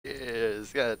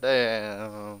God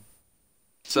damn.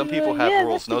 Some people have Yeah,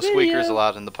 rules. that's the No squeakers video.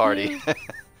 allowed in the party. Yeah.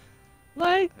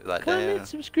 Like, Like, comment, damn.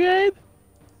 subscribe.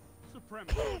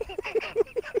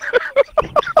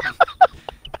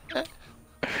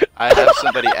 I have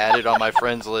somebody added on my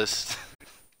friends list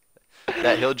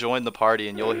that he'll join the party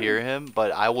and you'll hear him,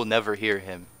 but I will never hear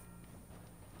him.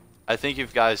 I think you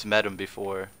guys met him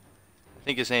before. I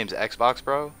think his name's Xbox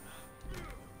Bro.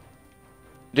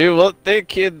 Dude, look, that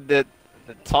kid that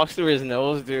talks through his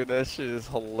nose, dude, that shit is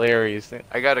hilarious.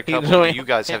 I got a He's couple doing- of you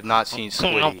guys have not seen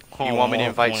Squiddy. You want me to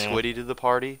invite Squiddy to the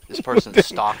party? This person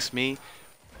stalks me.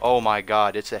 Oh my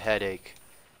god, it's a headache.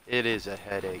 It is a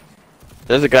headache.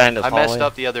 There's a guy in this I hallway. messed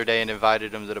up the other day and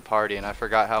invited him to the party and I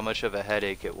forgot how much of a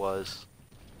headache it was.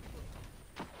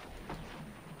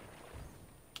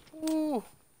 Ooh.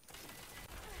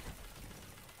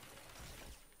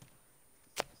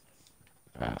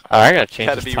 I gotta change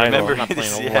Gotta this be title. I'm not remembering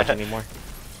playing this, Overwatch yeah. anymore.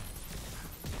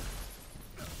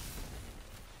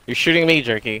 You're shooting me,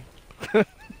 Jerky.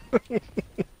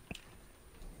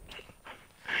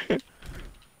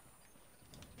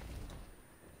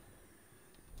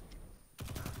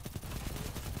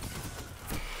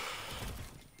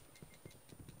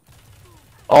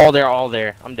 Oh, they're all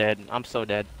there. I'm dead. I'm so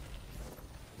dead.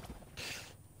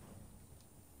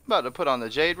 About to put on the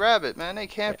Jade Rabbit, man. They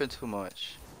camping too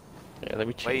much. Yeah, let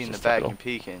me change Way in the this back title. and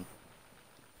peeking.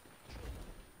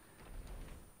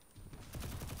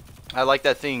 I like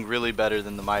that thing really better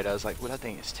than the Might. I was like, well, that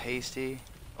thing is tasty.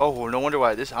 Oh, no wonder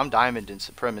why I'm Diamond in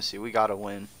Supremacy. We gotta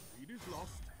win. Lead is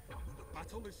lost. The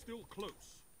battle is still close.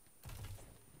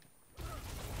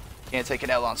 Can't take an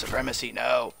L on Supremacy.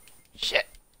 No. Shit.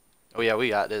 Oh yeah, we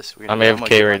got this. I'm gonna AFK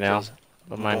get my right now. kills.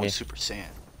 Don't I'm mind going me. Super Saiyan.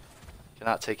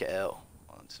 Cannot take an L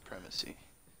on Supremacy.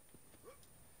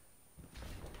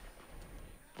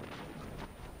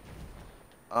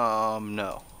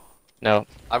 No. No.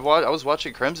 I was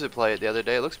watching Crimson play it the other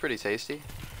day. It looks pretty tasty.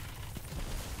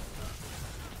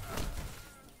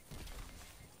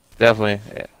 Definitely.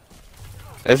 Yeah.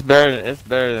 It's better. It's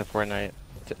better than Fortnite,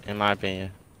 in my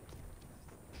opinion.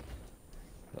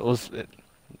 It was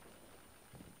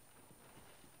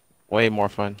way more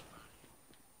fun.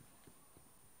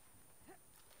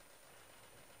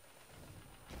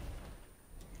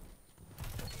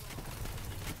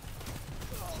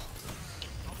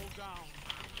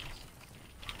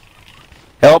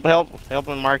 Double down. Help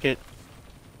in market.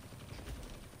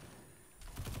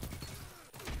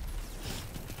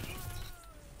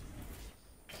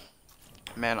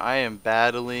 Man, I am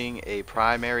battling a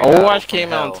primary battle Overwatch from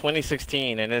came out in hell.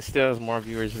 2016, and it still has more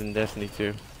viewers than Destiny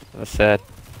 2. That's sad.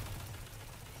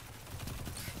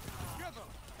 Together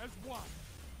as one.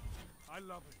 I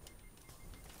love it.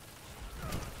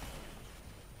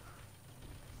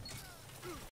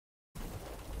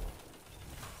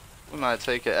 We might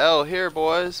take an L here,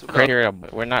 boys. Right here,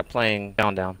 we're not playing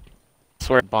Countdown. I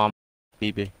swear, bomb,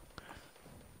 BB.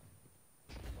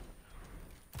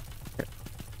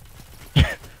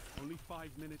 Only 5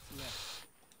 minutes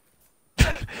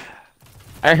left.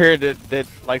 I heard that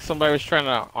like somebody was trying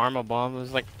to arm a bomb. It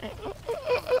was like,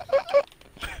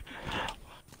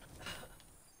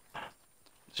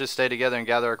 Just stay together and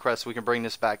gather our crests. We can bring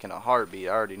this back in a heartbeat.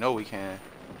 I already know we can.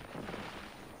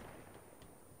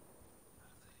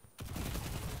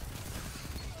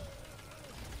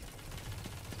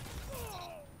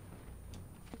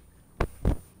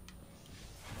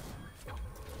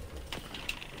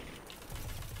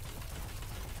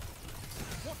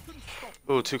 What can stop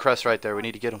Ooh, 2 crests right there. We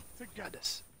need to get them. Got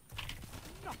this.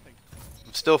 nothing?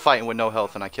 I'm still fighting with no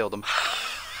health and I killed him.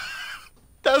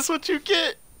 That's what you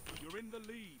get. You're in the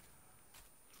lead.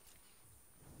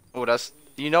 Oh, that's...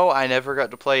 You know, I never got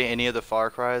to play any of the Far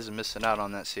Cries and missing out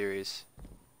on that series.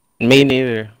 me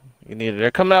neither. You neither.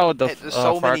 They're coming out with the Hey, there's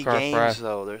so Far many Cry games, 5.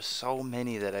 though. There's so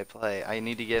many that I play. I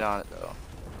need to get on it,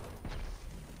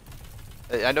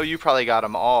 though. I know you probably got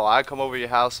them all. I come over to your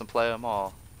house and play them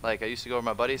all. Like, I used to go to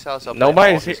my buddy's house. I'll play all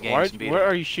Nobody's his here. Why, games and beat where him.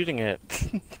 are you shooting at?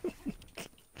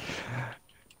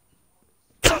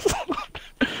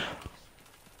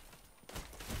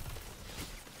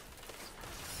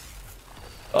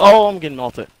 Oh, I'm getting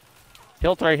melted.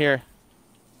 Hilt right here.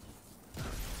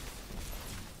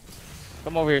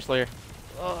 Come over here, Slayer.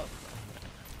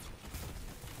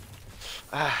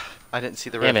 Ah, I didn't see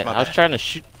the Damn ref. it, My I was bad. trying to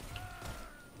shoot.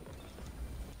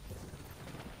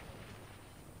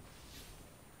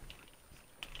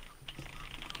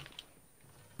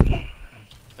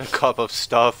 A cup of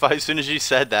stuff. As soon as you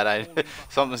said that,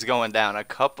 something's going down. A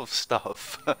cup of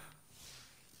stuff.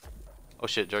 Oh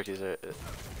shit, Jerky's there.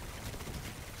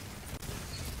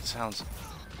 Sounds.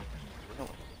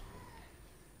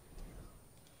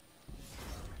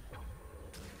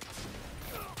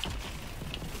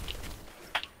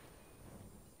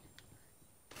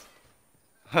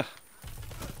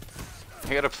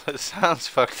 I gotta play. Sounds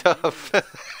fucked up.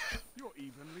 You're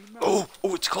evenly matched. Oh,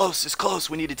 it's close. It's close.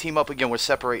 We need to team up again. We're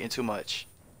separating too much.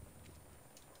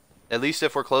 At least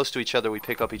if we're close to each other, we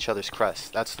pick up each other's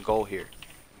crest. That's the goal here.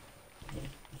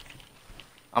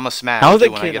 I'm gonna smash How's too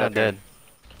the when I kid get not up there. dead?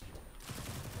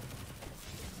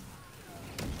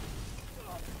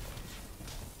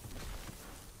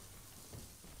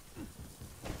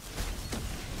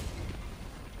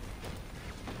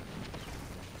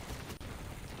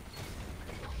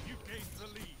 You gained the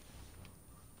lead.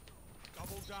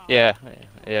 Double down. Yeah,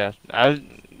 yeah.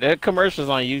 There commercials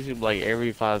on YouTube like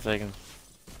every 5 seconds.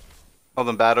 Oh,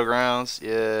 them battlegrounds.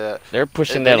 Yeah. They're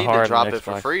pushing They that need hard to drop on it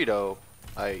for Xbox. free though.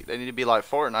 Like they need to be like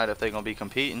Fortnite if they're gonna be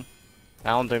competing. I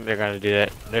don't think they're gonna do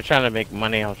that. They're trying to make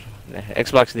money out.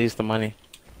 Xbox needs the money.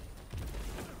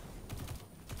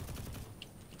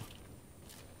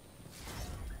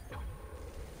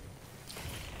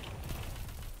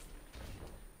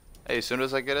 Hey, as soon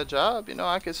as I get a job, you know,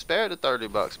 I could spare the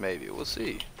 $30 maybe. We'll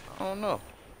see. I don't know.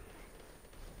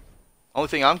 Only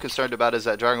thing I'm concerned about is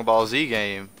that Dragon Ball Z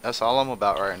game. That's all I'm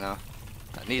about right now.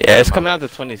 I need Yeah, that it's in my coming out the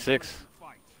life. 26th.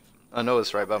 Fight. I know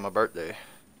it's right by my birthday.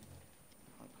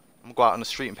 I'm gonna go out on the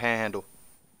street and panhandle.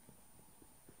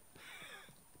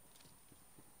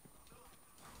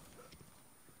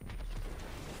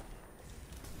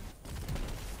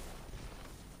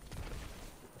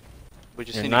 We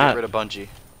just You're need to not. get rid of Bungie.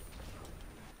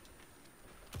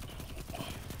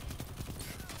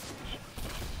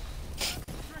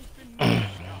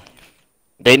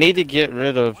 They need to get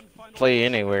rid of Play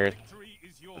Anywhere. Victory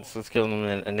is yours. It's what's killing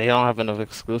them, and they don't have enough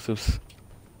exclusives.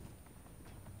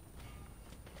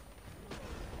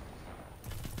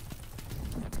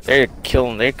 They're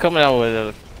killing. They're coming out with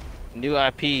a new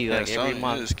IP like every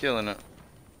month. is killing it.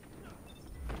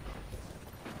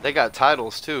 They got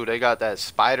titles too. They got that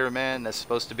Spider-Man that's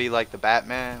supposed to be like the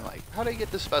Batman. Like, how they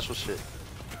get this special shit?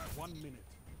 1 minute.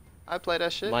 I play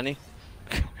that shit. Money.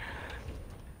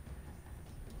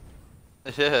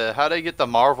 Yeah, how they get the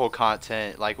Marvel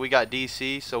content? Like, we got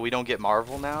DC, so we don't get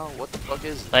Marvel now? What the fuck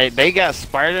is this? Like they got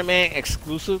Spider-Man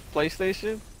exclusive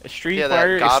PlayStation, a Street Yeah, that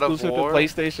Fighter God of exclusive to War.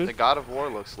 PlayStation. The God of War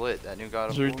looks lit. That new God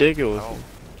It's of War. ridiculous. Oh,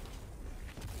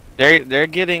 They're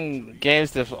getting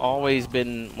games that've always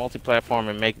been multi-platform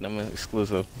and making them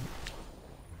exclusive.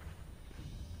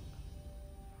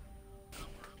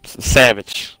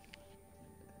 Savage.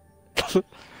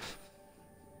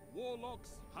 Warlocks,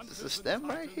 hunters, this and stem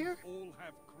right titans here? all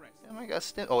have crests. damn, I got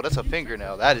stem. Oh, that's a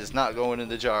fingernail. That is not going in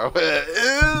the jar. Ew.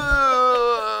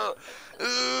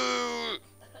 Ew.